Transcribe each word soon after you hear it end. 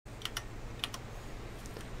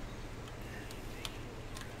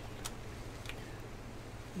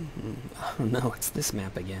Oh no, it's this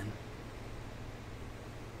map again.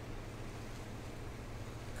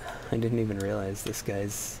 I didn't even realize this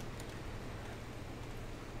guy's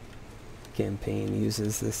campaign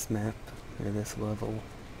uses this map, or this level.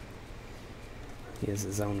 He has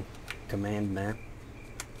his own command map.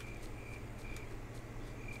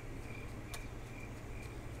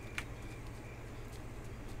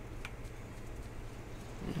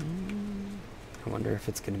 I wonder if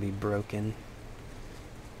it's going to be broken,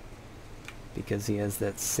 because he has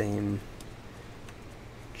that same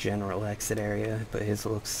general exit area, but his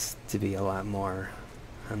looks to be a lot more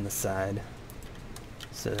on the side.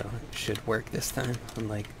 So it should work this time,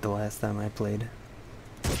 unlike the last time I played.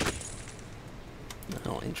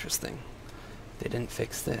 Oh, interesting. They didn't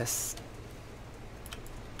fix this.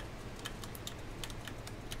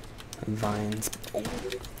 Vines. Oh,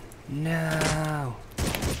 no!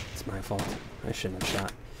 It's my fault. I shouldn't have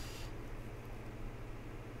shot.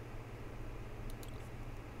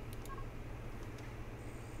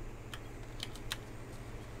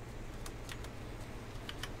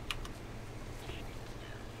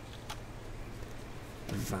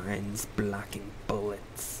 Vines blocking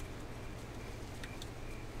bullets.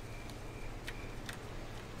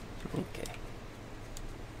 Okay.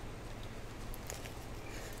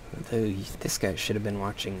 Although this guy should have been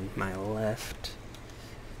watching my left.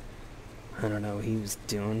 I don't know what he was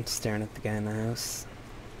doing, staring at the guy in the house.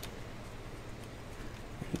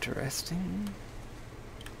 Interesting.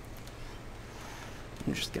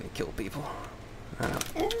 I'm just gonna kill people.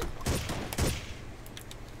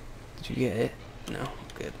 Did you get it? No,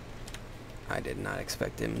 good. I did not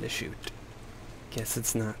expect him to shoot. Guess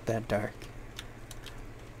it's not that dark.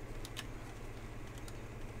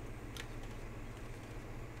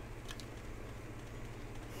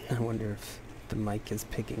 I wonder if the mic is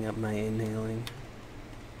picking up my inhaling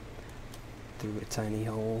through a tiny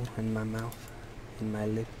hole in my mouth, in my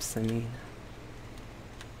lips, I mean.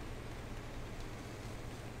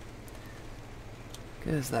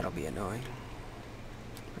 Because that'll be annoying.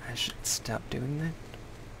 I should stop doing that.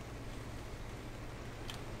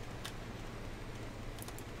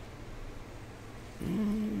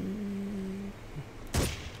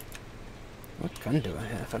 What gun do I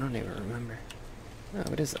have? I don't even remember.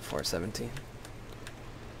 Oh, it is a 417.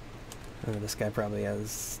 Oh, this guy probably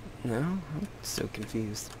has... No? I'm so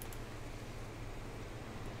confused.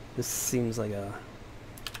 This seems like a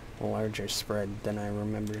larger spread than I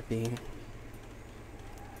remember it being.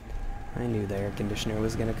 I knew the air conditioner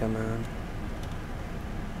was gonna come on.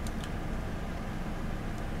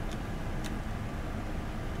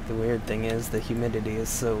 The weird thing is the humidity is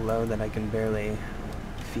so low that I can barely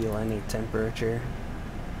feel any temperature.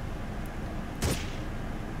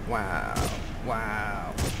 Wow.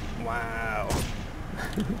 Wow. Wow.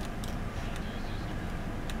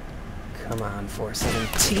 Come on,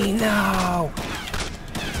 417. No!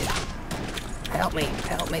 Help me.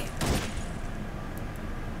 Help me.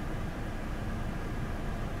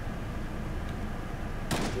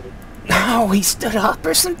 No, he stood up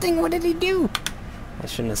or something? What did he do? I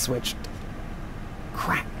shouldn't have switched.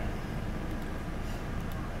 Crap.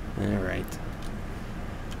 Alright.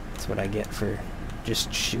 That's what I get for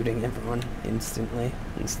just shooting everyone instantly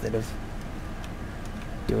instead of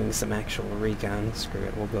doing some actual recon. Screw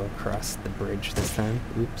it, we'll go across the bridge this time.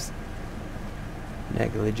 Oops.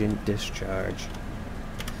 Negligent discharge.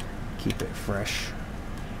 Keep it fresh.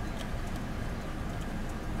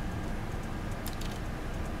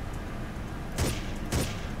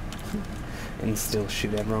 And still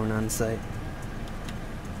shoot everyone on sight.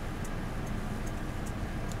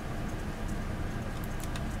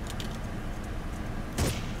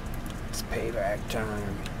 It's payback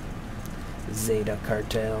time. Zeta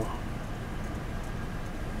Cartel.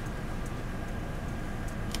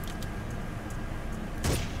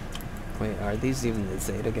 Wait, are these even the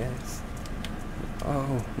Zeta guys?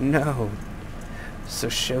 Oh, no. So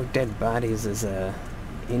show dead bodies is a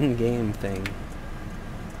in-game thing.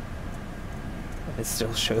 It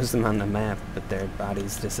still shows them on the map, but their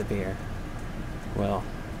bodies disappear. Well,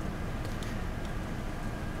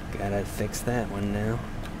 gotta fix that one now.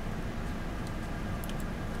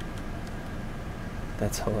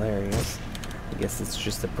 That's hilarious. I guess it's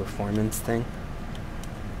just a performance thing.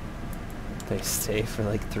 They stay for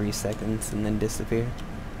like 3 seconds and then disappear.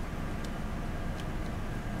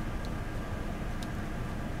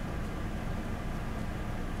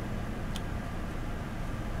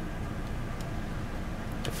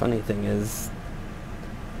 The funny thing is,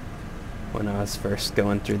 when I was first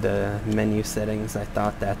going through the menu settings, I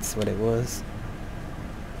thought that's what it was.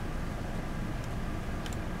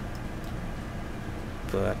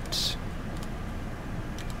 But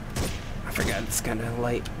forgot it's kind of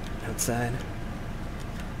light outside.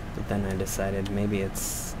 But then I decided maybe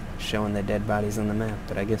it's showing the dead bodies on the map,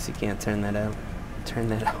 but I guess you can't turn that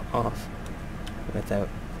off without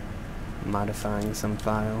modifying some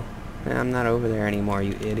file. I'm not over there anymore,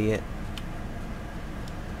 you idiot.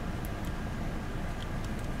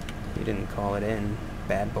 You didn't call it in,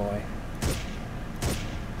 bad boy.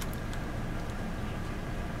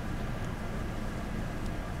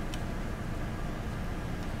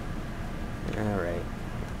 Alright.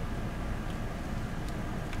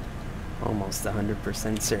 Almost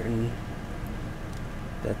 100% certain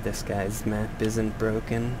that this guy's map isn't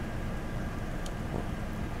broken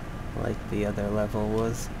like the other level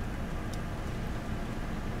was.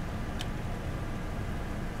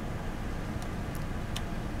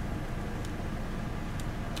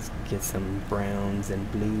 Let's get some browns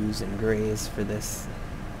and blues and grays for this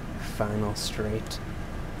final straight.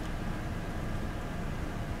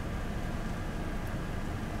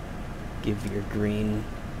 Give your green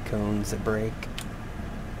cones a break.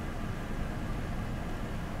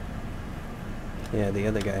 Yeah, the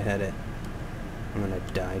other guy had it. I'm gonna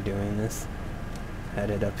die doing this.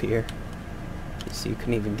 Had it up here. So you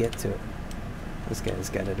couldn't even get to it. This guy's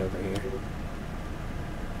got it over here.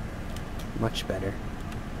 Much better.